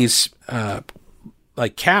got these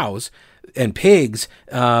like cows and pigs.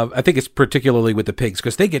 I think it's particularly with the pigs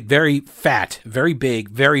because they get very fat, very big,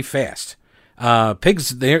 very fast.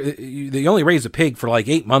 Pigs, they only raise a pig for like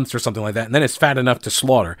 8 months or something like that, and then it's fat enough to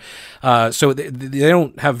slaughter. So they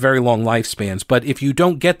don't have very long lifespans. But if you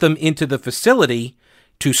don't get them into the facility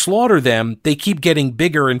to slaughter them, they keep getting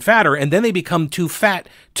bigger and fatter, and then they become too fat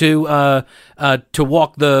to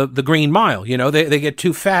walk the green mile. They get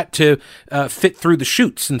too fat to fit through the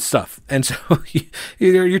chutes and stuff, and so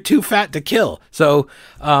you're too fat to kill. So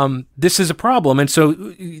this is a problem, and so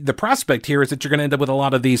the prospect here is that you're going to end up with a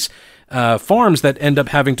lot of these farms that end up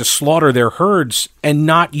having to slaughter their herds and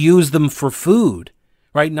not use them for food,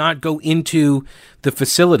 right? Not go into the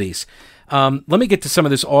facilities. Let me get to some of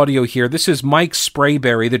this audio here. This is Mike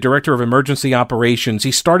Sprayberry, the Director of Emergency Operations.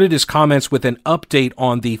 He started his comments with an update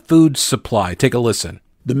on the food supply. Take a listen.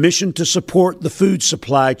 The mission to support the food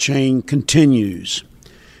supply chain continues.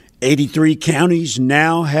 83 counties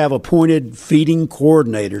now have appointed feeding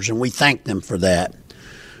coordinators, and we thank them for that.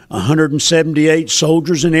 178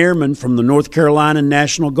 soldiers and airmen from the North Carolina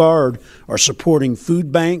National Guard are supporting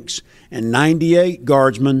food banks, and 98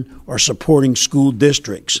 guardsmen are supporting school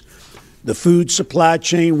districts. The Food Supply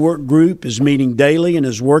Chain Work Group is meeting daily and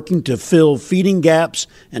is working to fill feeding gaps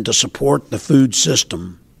and to support the food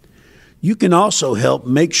system. You can also help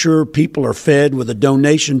make sure people are fed with a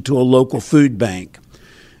donation to a local food bank.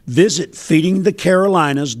 Visit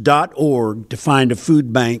feedingthecarolinas.org to find a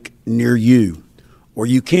food bank near you, or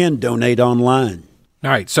you can donate online.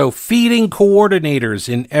 All right, so feeding coordinators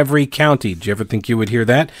in every county. Did you ever think you would hear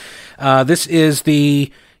that? This is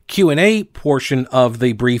the Q&A portion of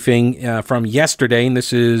the briefing from yesterday, and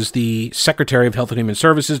this is the Secretary of Health and Human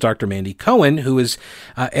Services, Dr. Mandy Cohen, who is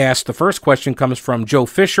asked. The first question comes from Joe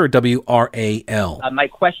Fisher, WRAL. My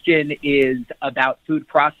question is about food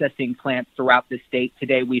processing plants throughout the state.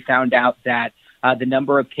 Today we found out that the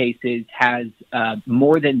number of cases has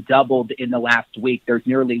more than doubled in the last week. There's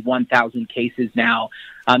nearly 1,000 cases now.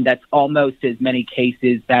 That's almost as many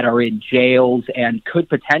cases that are in jails and could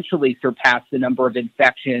potentially surpass the number of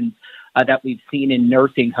infections that we've seen in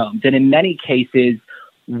nursing homes. And in many cases,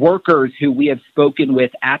 workers who we have spoken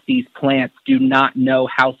with at these plants do not know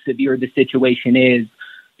how severe the situation is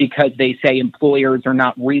because they say employers are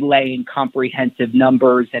not relaying comprehensive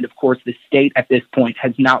numbers. And of course, the state at this point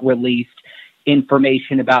has not released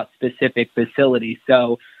information about specific facilities.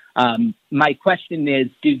 So my question is,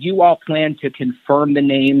 do you all plan to confirm the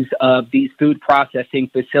names of these food processing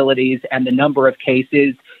facilities and the number of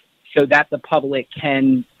cases so that the public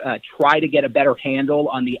can try to get a better handle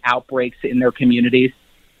on the outbreaks in their communities?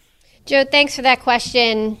 Joe, thanks for that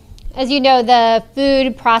question. As you know, the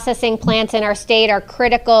food processing plants in our state are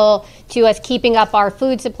critical to us keeping up our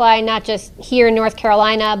food supply, not just here in North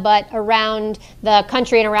Carolina, but around the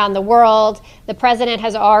country and around the world. The president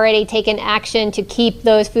has already taken action to keep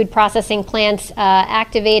those food processing plants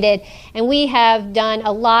activated, and we have done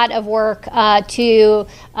a lot of work to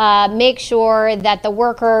make sure that the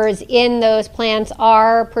workers in those plants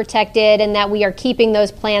are protected and that we are keeping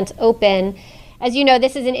those plants open. As you know,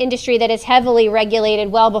 this is an industry that is heavily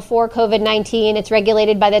regulated well before COVID-19. It's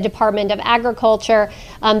regulated by the Department of Agriculture.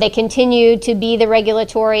 They continue to be the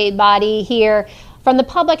regulatory body here. From the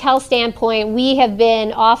public health standpoint, we have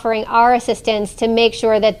been offering our assistance to make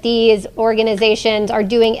sure that these organizations are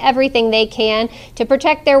doing everything they can to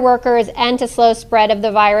protect their workers and to slow spread of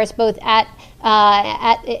the virus, both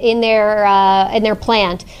in their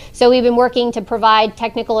plant. So we've been working to provide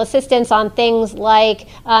technical assistance on things like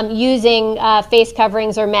using face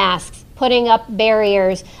coverings or masks, putting up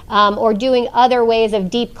barriers, or doing other ways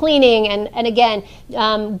of deep cleaning, and again,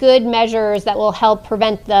 good measures that will help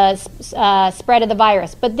prevent the spread of the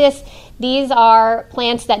virus. But these are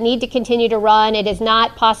plants that need to continue to run. It is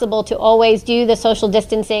not possible to always do the social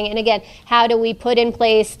distancing. And again, how do we put in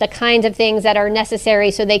place the kinds of things that are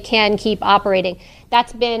necessary so they can keep operating?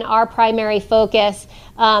 That's been our primary focus.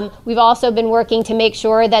 We've also been working to make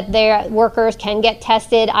sure that their workers can get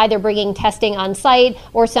tested, either bringing testing on site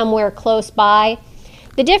or somewhere close by.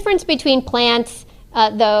 The difference between plants,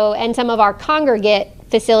 though, and some of our congregate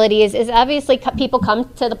facilities is obviously people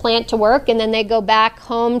come to the plant to work and then they go back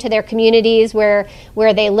home to their communities where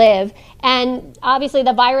they live. And obviously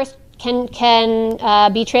the virus can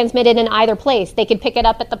be transmitted in either place. They can pick it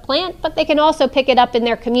up at the plant, but they can also pick it up in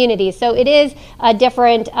their communities. So it is a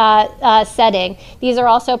different setting. These are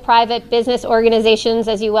also private business organizations,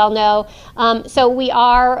 as you well know. So we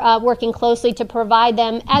are working closely to provide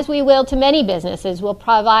them, as we will to many businesses. We'll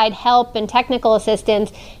provide help and technical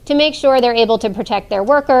assistance to make sure they're able to protect their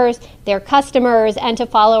workers, their customers, and to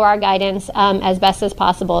follow our guidance as best as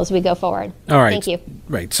possible as we go forward. All right. Thank you.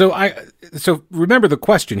 Right. So remember the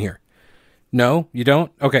question here. No, you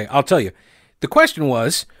don't? Okay, I'll tell you. The question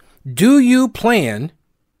was, do you plan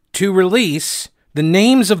to release the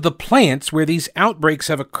names of the plants where these outbreaks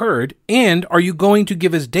have occurred, and are you going to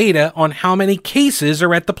give us data on how many cases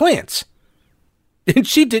are at the plants? And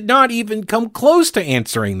she did not even come close to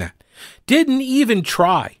answering that. Didn't even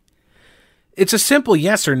try. It's a simple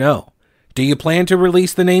yes or no. Do you plan to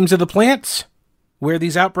release the names of the plants where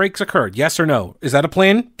these outbreaks occurred? Yes or no? Is that a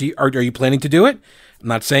plan? Are you planning to do it? I'm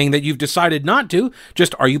not saying that you've decided not to,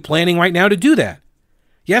 just are you planning right now to do that?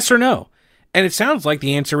 Yes or no? And it sounds like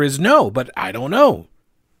the answer is no, but I don't know,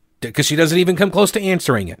 because she doesn't even come close to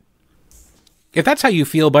answering it. If that's how you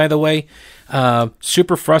feel, by the way,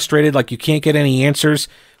 super frustrated, like you can't get any answers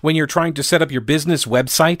when you're trying to set up your business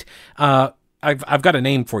website, I've got a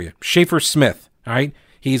name for you, Schaefer Smith, all right?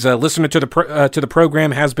 He's a listener to the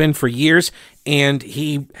program, has been for years, and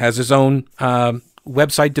he has his own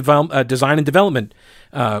website design and development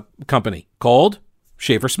company called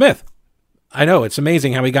Schaefer Smith. I know, it's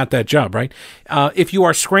amazing how he got that job, right? If you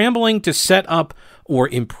are scrambling to set up or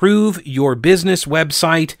improve your business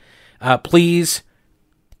website, please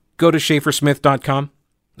go to schaefersmith.com.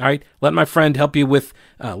 All right, let my friend help you with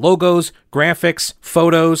logos, graphics,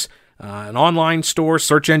 photos, an online store,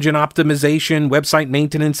 search engine optimization, website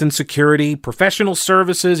maintenance and security, professional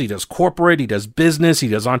services. He does corporate, he does business, he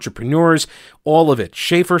does entrepreneurs, all of it.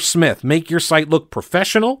 Schaefer Smith. Make your site look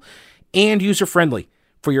professional and user-friendly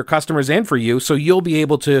for your customers and for you, so you'll be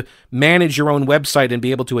able to manage your own website and be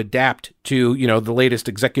able to adapt to, the latest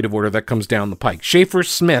executive order that comes down the pike.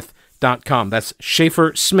 schaefersmith.com. schaefersmith.com. That's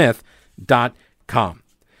schaefersmith.com.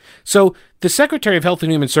 So the Secretary of Health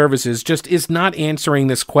and Human Services just is not answering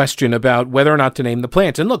this question about whether or not to name the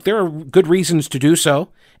plants. And look, there are good reasons to do so,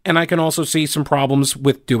 and I can also see some problems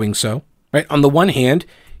with doing so. Right? On the one hand,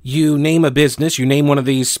 you name a business, you name one of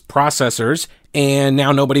these processors, and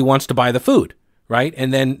now nobody wants to buy the food, right?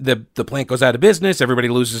 And then the plant goes out of business, everybody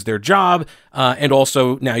loses their job, and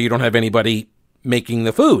also now you don't have anybody making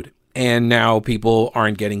the food. And now people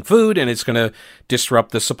aren't getting food, and it's going to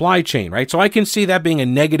disrupt the supply chain, right? So I can see that being a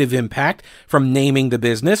negative impact from naming the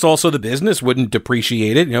business. Also, the business wouldn't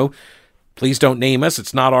depreciate it, please don't name us.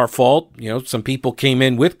 It's not our fault. Some people came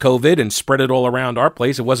in with COVID and spread it all around our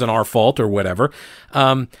place. It wasn't our fault or whatever.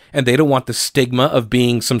 And they don't want the stigma of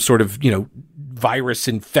being some sort of, virus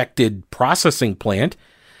infected processing plant.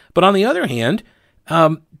 But on the other hand,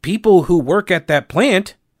 people who work at that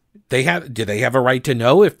plant, do they have a right to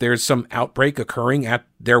know if there's some outbreak occurring at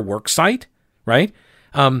their work site, right?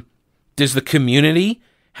 Does the community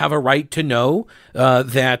have a right to know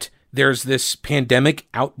that there's this pandemic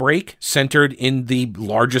outbreak centered in the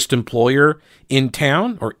largest employer in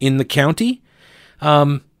town or in the county?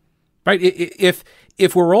 Right?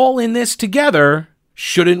 If we're all in this together,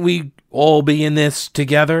 shouldn't we all be in this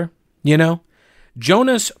together?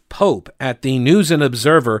 Jonas Pope at the News and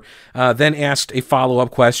Observer then asked a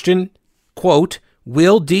follow-up question, quote,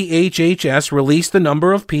 will DHHS release the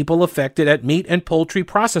number of people affected at meat and poultry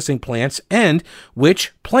processing plants and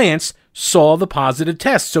which plants saw the positive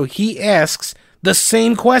test? So he asks the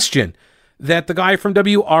same question that the guy from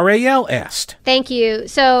WRAL asked. Thank you.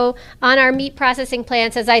 So on our meat processing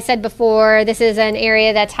plants, as I said before, this is an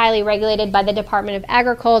area that's highly regulated by the Department of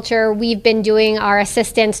Agriculture. We've been doing our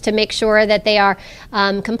assistance to make sure that they are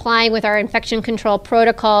complying with our infection control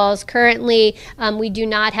protocols. Currently, we do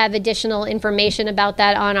not have additional information about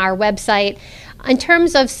that on our website. In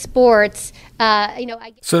terms of sports,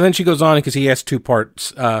 So then she goes on because he asked two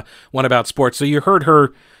parts, one about sports. So you heard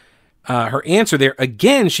her answer there.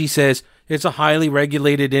 Again, she says it's a highly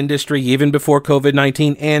regulated industry even before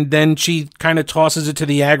COVID-19. And then she kind of tosses it to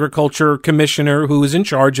the agriculture commissioner who is in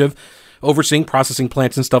charge of overseeing processing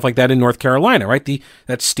plants and stuff like that in North Carolina, right?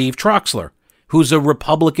 That's Steve Troxler, who's a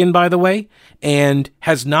Republican, by the way, and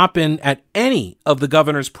has not been at any of the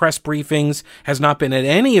governor's press briefings, has not been at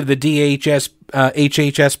any of the HHS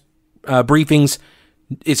briefings.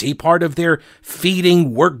 Is he part of their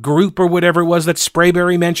feeding work group or whatever it was that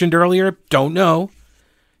Sprayberry mentioned earlier? Don't know.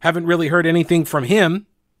 Haven't really heard anything from him,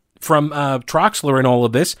 from Troxler in all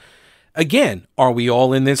of this. Again, are we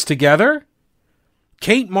all in this together?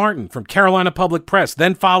 Kate Martin from Carolina Public Press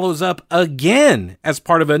then follows up again as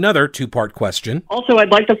part of another two-part question. Also, I'd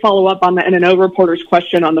like to follow up on the N&O reporter's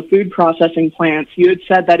question on the food processing plants. You had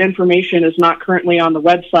said that information is not currently on the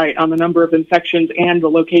website on the number of infections and the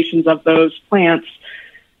locations of those plants.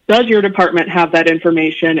 Does your department have that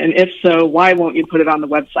information? And if so, why won't you put it on the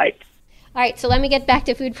website? All right, so let me get back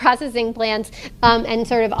to food processing plants, and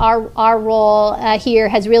sort of our role here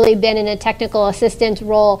has really been in a technical assistance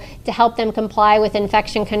role to help them comply with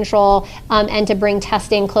infection control and to bring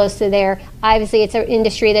testing close to there. Obviously, it's an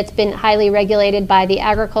industry that's been highly regulated by the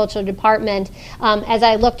Agricultural Department. As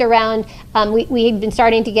I looked around, we had been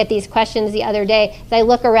starting to get these questions the other day. As I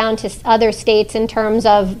look around to other states in terms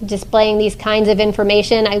of displaying these kinds of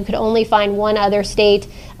information, I could only find one other state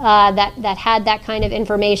that had that kind of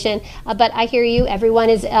information. But I hear you. Everyone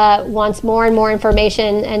wants more and more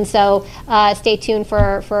information, and so stay tuned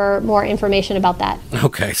for more information about that.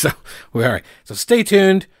 Okay, so all right. So stay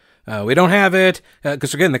tuned. We don't have it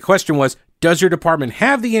because again, the question was, does your department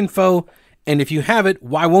have the info? And if you have it,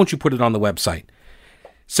 why won't you put it on the website?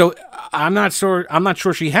 So I'm not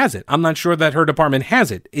sure she has it. I'm not sure that her department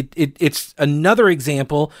has it. It's another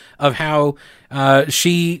example of how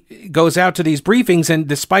she goes out to these briefings, and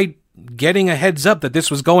despite getting a heads up that this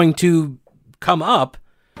was going to come up,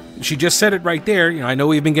 she just said it right there. I know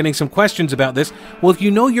we've been getting some questions about this. Well, if you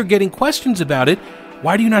know you're getting questions about it,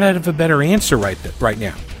 why do you not have a better answer right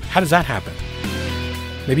now? How does that happen?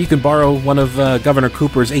 Maybe you can borrow one of Governor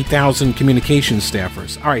Cooper's 8,000 communications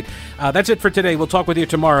staffers. All right, that's it for today. We'll talk with you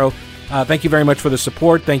tomorrow. Thank you very much for the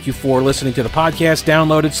support. Thank you for listening to the podcast.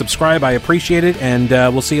 Download it, subscribe. I appreciate it, and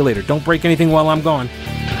we'll see you later. Don't break anything while I'm gone.